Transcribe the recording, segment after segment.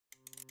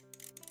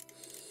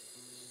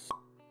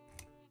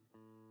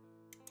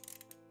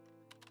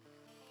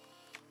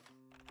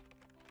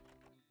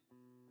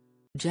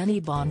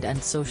Jenny Bond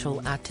and social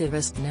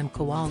activist Nim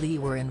Kowali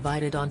were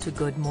invited onto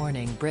Good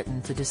Morning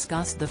Britain to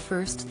discuss the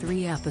first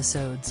 3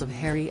 episodes of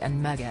Harry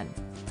and Meghan.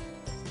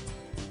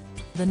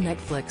 The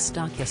Netflix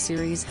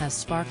docuseries has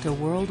sparked a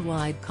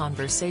worldwide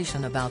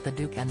conversation about the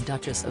Duke and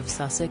Duchess of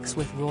Sussex,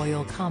 with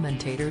royal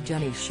commentator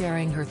Jenny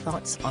sharing her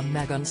thoughts on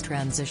Meghan's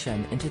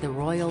transition into the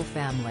royal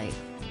family.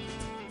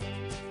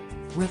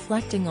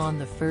 Reflecting on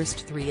the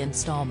first 3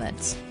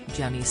 installments,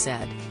 Jenny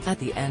said, "At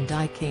the end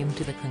I came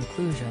to the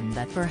conclusion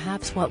that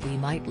perhaps what we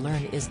might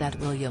learn is that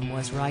William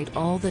was right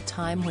all the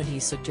time when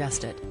he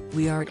suggested,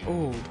 we aren't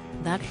old,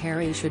 that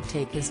Harry should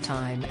take his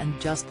time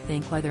and just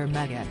think whether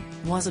Meghan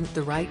wasn't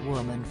the right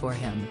woman for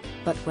him,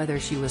 but whether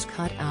she was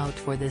cut out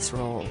for this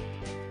role."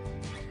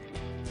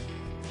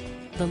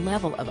 The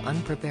level of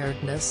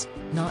unpreparedness,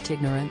 not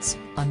ignorance,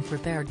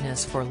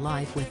 unpreparedness for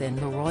life within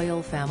the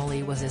royal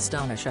family was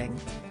astonishing.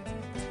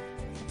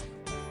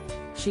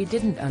 She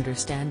didn't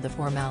understand the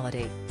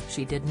formality,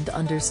 she didn't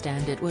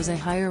understand it was a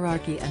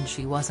hierarchy and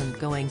she wasn't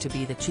going to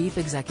be the chief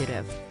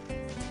executive.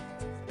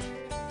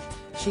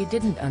 She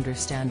didn't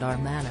understand our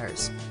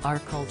manners, our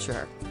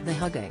culture, the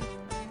hugging.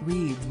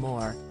 Read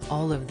more.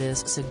 All of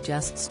this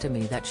suggests to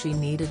me that she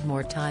needed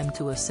more time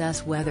to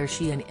assess whether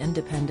she, an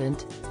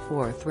independent,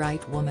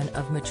 forthright woman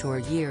of mature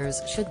years,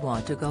 should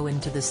want to go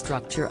into the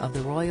structure of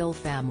the royal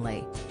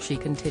family, she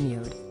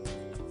continued.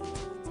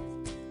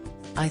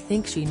 "I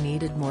think she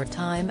needed more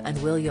time and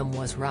William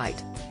was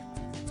right."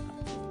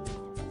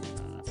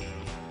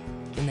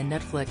 In the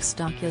Netflix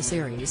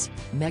docuseries,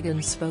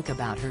 Meghan spoke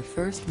about her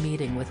first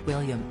meeting with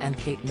William and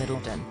Kate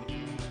Middleton.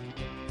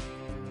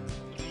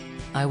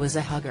 "I was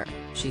a hugger,"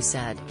 she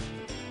said.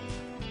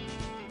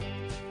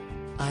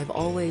 "I've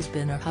always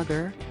been a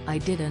hugger, I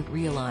didn't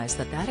realize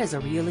that is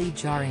really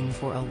jarring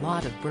for a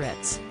lot of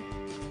Brits.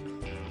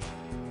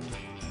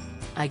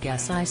 I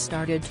guess I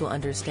started to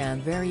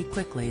understand very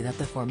quickly that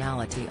the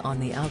formality on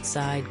the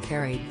outside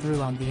carried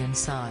through on the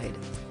inside.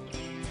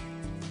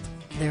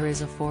 There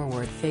is a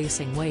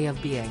forward-facing way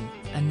of being,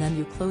 and then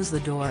you close the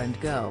door and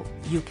go,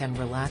 you can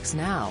relax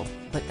now,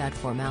 but that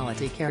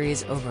formality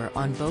carries over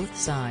on both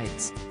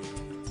sides.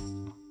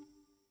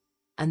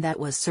 And that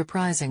was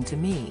surprising to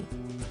me."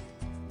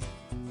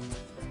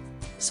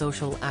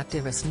 Social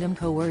activist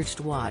Nimco urged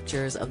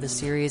watchers of the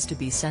series to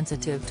be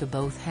sensitive to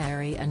both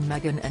Harry and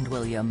Meghan and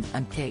William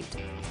and Kate.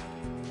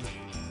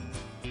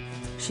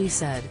 She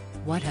said,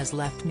 "What has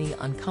left me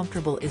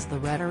uncomfortable is the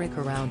rhetoric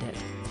around it.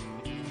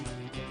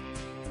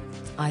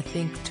 I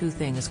think 2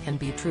 things can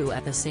be true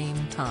at the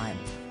same time.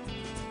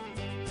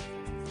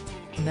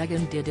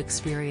 Meghan did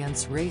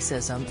experience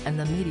racism and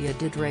the media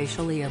did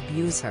racially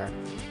abuse her.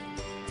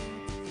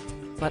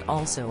 But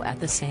also at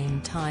the same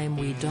time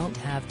we don't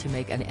have to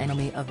make an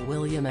enemy of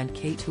William and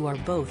Kate, who are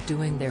both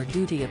doing their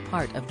duty a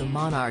part of the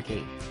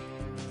monarchy.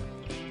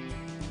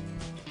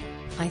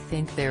 I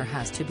think there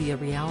has to be a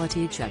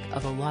reality check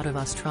of a lot of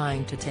us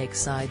trying to take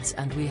sides,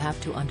 and we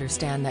have to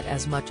understand that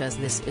as much as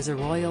this is a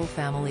royal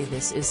family,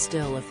 this is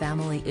still a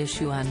family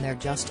issue and they're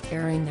just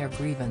airing their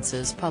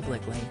grievances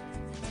publicly."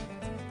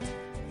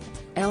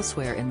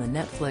 Elsewhere in the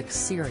Netflix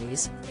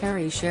series,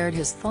 Harry shared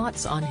his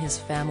thoughts on his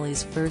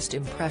family's first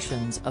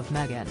impressions of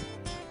Meghan.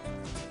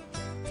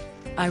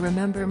 "I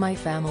remember my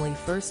family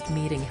first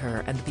meeting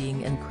her and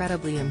being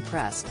incredibly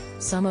impressed.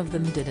 Some of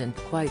them didn't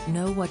quite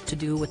know what to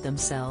do with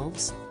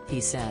themselves,"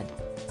 he said.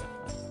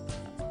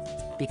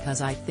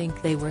 "Because I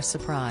think they were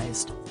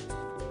surprised.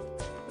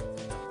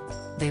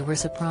 They were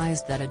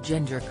surprised that a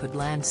ginger could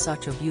land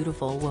such a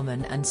beautiful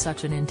woman and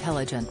such an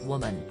intelligent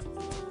woman.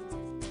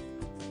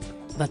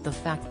 But the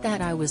fact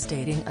that I was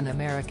dating an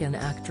American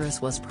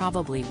actress was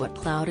probably what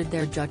clouded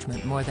their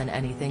judgment more than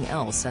anything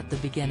else at the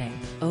beginning.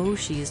 Oh,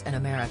 she's an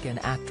American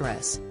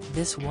actress,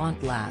 this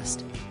won't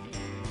last."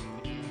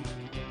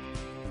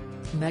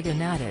 Meghan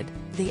added,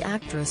 "The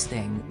actress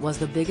thing was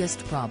the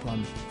biggest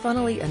problem,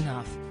 funnily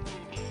enough.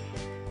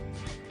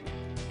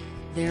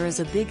 There is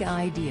a big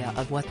idea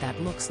of what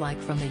that looks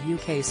like from the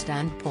UK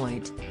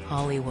standpoint,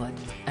 Hollywood,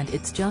 and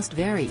it's just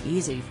very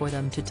easy for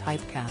them to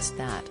typecast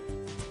that."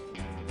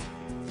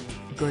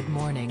 Good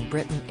Morning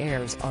Britain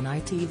airs on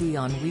ITV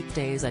on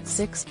weekdays at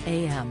 6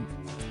 a.m.